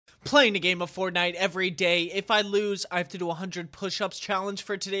Playing a game of Fortnite every day. If I lose, I have to do 100 push-ups. Challenge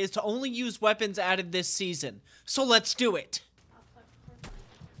for today is to only use weapons added this season. So let's do it.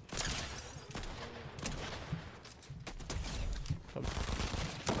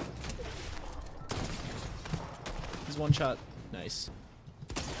 He's one shot. Nice.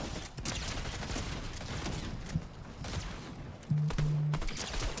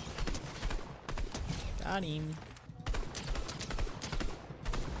 Got him.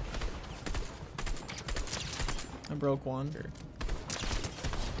 I broke one.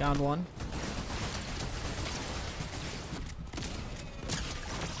 Down one.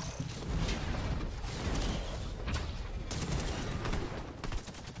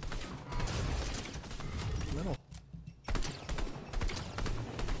 Middle.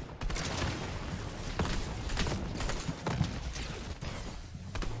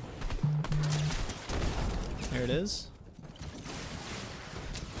 There it is.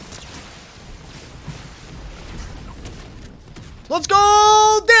 Let's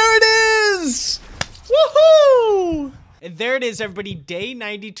go! There it is! Woohoo! And there it is, everybody. Day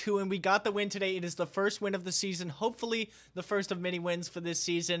 92, and we got the win today. It is the first win of the season. Hopefully, the first of many wins for this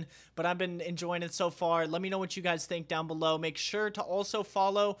season. But I've been enjoying it so far. Let me know what you guys think down below. Make sure to also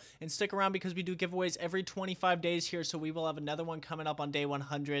follow and stick around because we do giveaways every 25 days here. So we will have another one coming up on day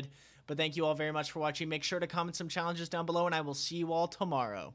 100. But thank you all very much for watching. Make sure to comment some challenges down below, and I will see you all tomorrow.